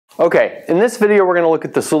Okay, in this video we're going to look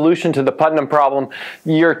at the solution to the Putnam problem,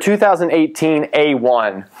 year 2018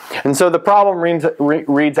 A1. And so the problem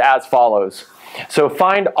reads as follows. So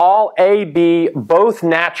find all a, b, both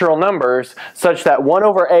natural numbers such that 1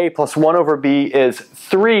 over a plus 1 over b is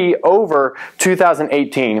 3 over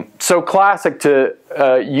 2018. So classic to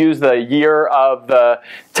use the year of the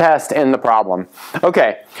test in the problem.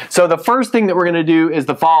 Okay, so the first thing that we're going to do is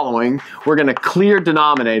the following. We're going to clear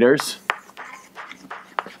denominators.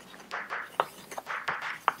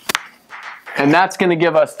 And that's going to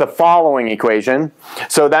give us the following equation.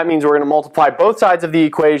 So that means we're going to multiply both sides of the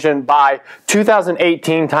equation by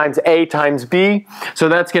 2018 times a times b. So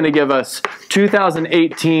that's going to give us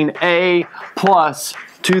 2018a plus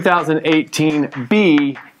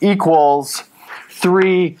 2018b equals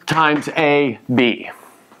 3 times ab.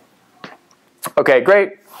 Okay,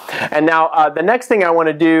 great. And now the next thing I want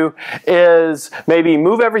to do is maybe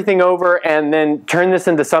move everything over and then turn this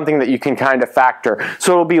into something that you can kind of factor.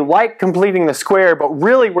 So it'll be like completing the square, but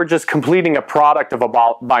really we're just completing a product of a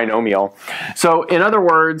binomial. So in other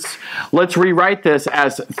words, let's rewrite this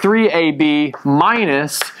as 3ab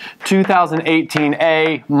minus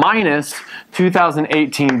 2018a minus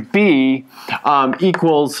 2018b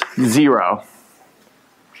equals 0.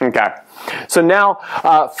 Okay. So now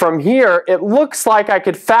from here, it looks like I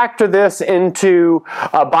could factor this into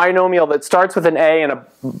a binomial that starts with an a and a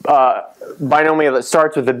binomial that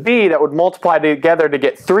starts with a b that would multiply together to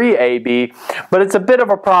get 3ab. But it's a bit of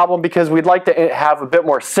a problem because we'd like to have a bit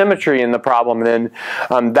more symmetry in the problem than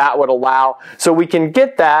that would allow. So we can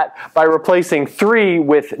get that by replacing 3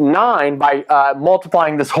 with 9 by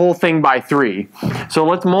multiplying this whole thing by 3. So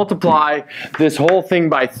let's multiply this whole thing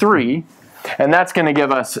by 3. And that's going to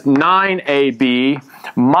give us 9ab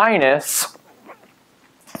minus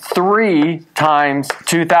 3 times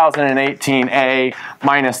 2018a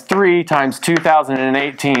minus 3 times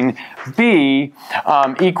 2018b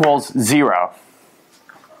equals 0.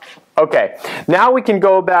 Okay, now we can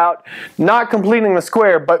go about not completing the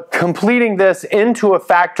square, but completing this into a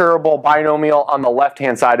factorable binomial on the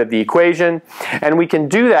left-hand side of the equation. And we can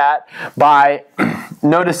do that by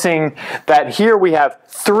noticing that here we have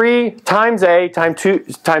 3 times a times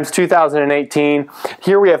 2018.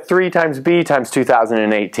 Here we have 3 times b times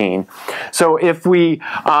 2018. So if we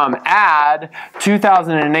add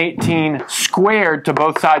 2018 squared to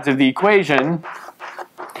both sides of the equation,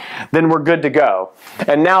 then we're good to go.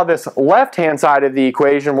 And now this left-hand side of the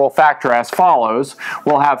equation will factor as follows.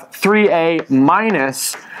 We'll have 3a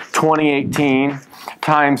minus 2018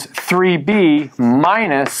 times 3b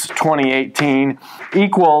minus 2018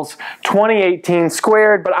 equals 2018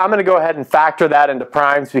 squared, but I'm going to go ahead and factor that into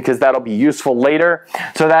primes because that'll be useful later.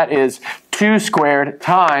 So that is 2 squared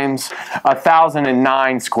times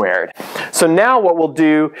 1009 squared. So now what we'll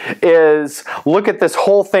do is look at this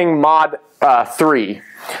whole thing mod 3.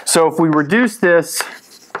 So if we reduce this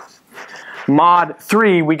mod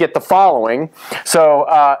 3, we get the following.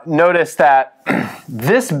 So notice that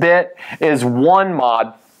this bit is 1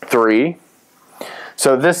 mod 3.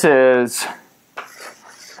 So this is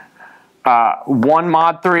 1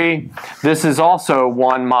 mod 3. This is also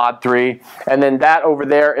 1 mod 3. And then that over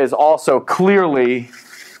there is also clearly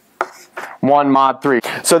 1 mod 3.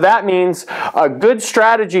 So that means a good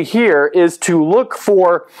strategy here is to look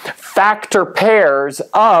for factor pairs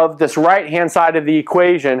of this right-hand side of the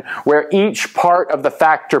equation where each part of the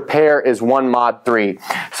factor pair is 1 mod 3.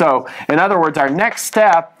 So in other words, our next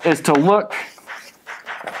step is to look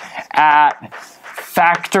at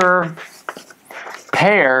factor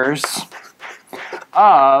pairs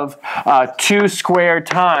of 2 squared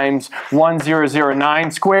times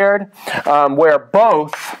 1009 squared, where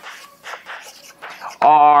both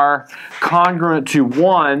are congruent to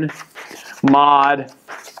 1 mod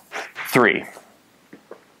 3.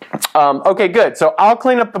 Okay, good. So I'll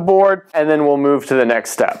clean up the board and then we'll move to the next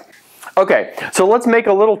step. Okay, so let's make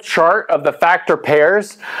a little chart of the factor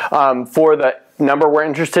pairs for the number we're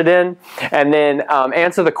interested in, and then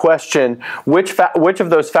answer the question, which of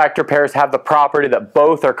those factor pairs have the property that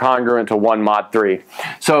both are congruent to 1 mod 3.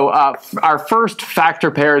 So our first factor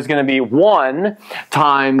pair is going to be 1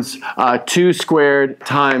 times 2 squared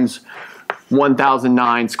times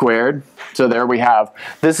 1009 squared. So there we have,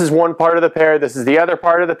 this is one part of the pair, this is the other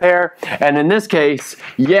part of the pair, and in this case,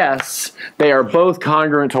 yes, they are both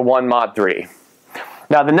congruent to 1 mod 3.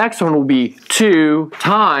 Now the next one will be 2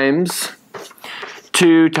 times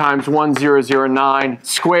 1009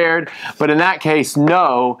 squared, but in that case,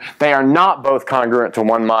 no, they are not both congruent to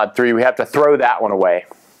 1 mod 3. We have to throw that one away.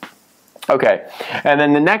 Okay, and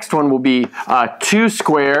then the next one will be 2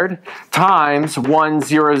 squared times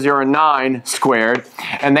 1009 squared.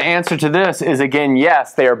 And the answer to this is, again,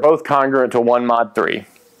 yes, they are both congruent to 1 mod 3.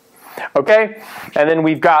 Okay, and then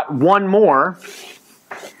we've got one more.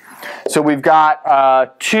 So we've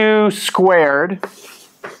got 2 squared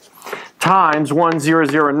times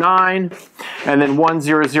 1009 and then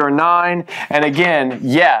 1009. And again,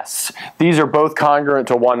 yes, these are both congruent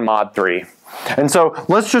to 1 mod 3. And so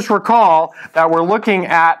let's just recall that we're looking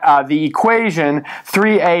at the equation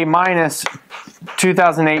 3a minus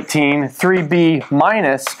 2018, 3b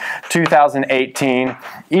minus 2018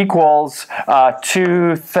 equals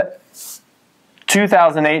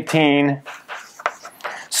 2018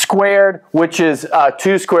 squared, which is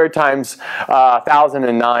 2 squared times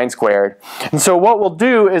 1009 squared. And so what we'll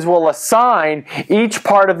do is we'll assign each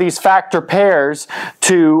part of these factor pairs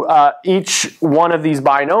to each one of these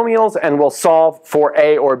binomials, and we'll solve for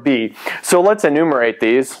A or B. So let's enumerate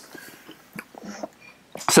these.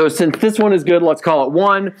 So since this one is good, let's call it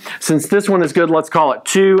 1. Since this one is good, let's call it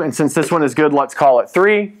 2. And since this one is good, let's call it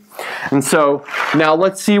 3. And so now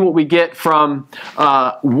let's see what we get from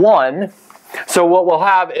 1. So what we'll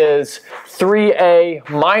have is 3a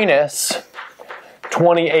minus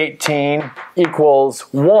 2018 equals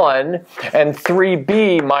 1, and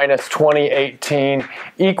 3b minus 2018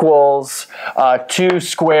 equals 2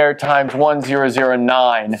 squared times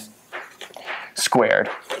 1009 squared.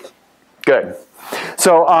 Good.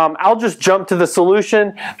 So I'll just jump to the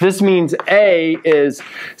solution. This means A is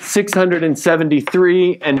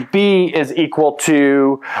 673 and B is equal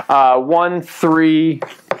to 135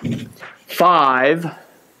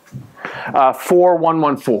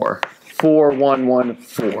 4114.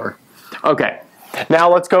 4114. Okay,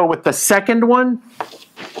 now let's go with the second one.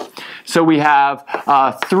 So we have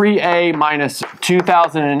 3a minus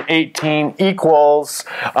 2018 equals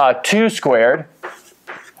 2 squared.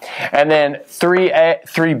 And then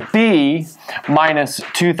 3b minus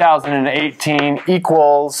 2018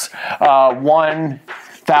 equals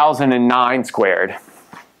 1009 squared.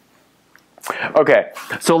 Okay,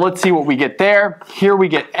 so let's see what we get there. Here we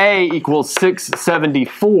get A equals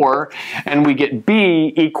 674, and we get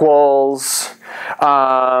B equals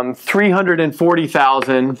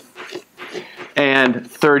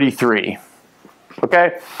 340,033.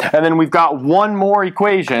 Okay, and then we've got one more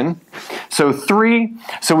equation. So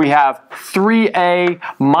we have 3a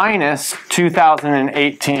minus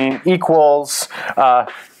 2018 equals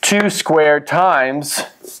 2 squared times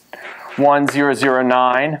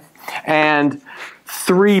 1009, and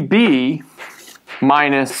 3b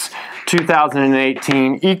minus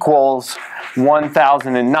 2018 equals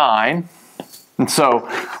 1009. And so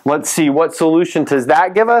let's see, what solution does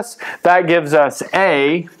that give us? That gives us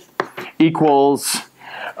A equals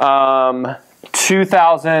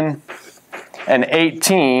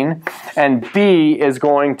 2018, and B is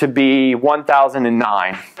going to be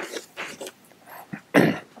 1009.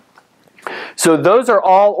 So those are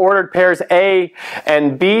all ordered pairs A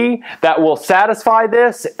and B that will satisfy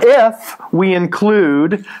this if we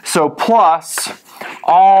include, so plus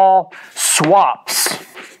all swaps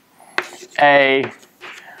A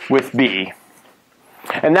with B.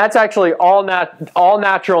 And that's actually all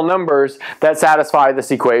natural numbers that satisfy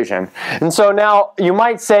this equation. And so now you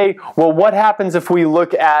might say, well, what happens if we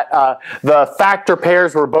look at the factor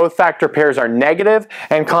pairs where both factor pairs are negative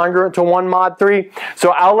and congruent to 1 mod 3?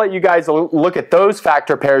 So I'll let you guys look at those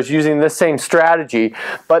factor pairs using this same strategy.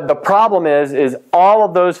 But the problem is all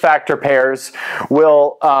of those factor pairs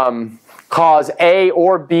will cause A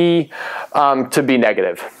or B to be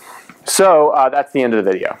negative. So that's the end of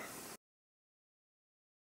the video.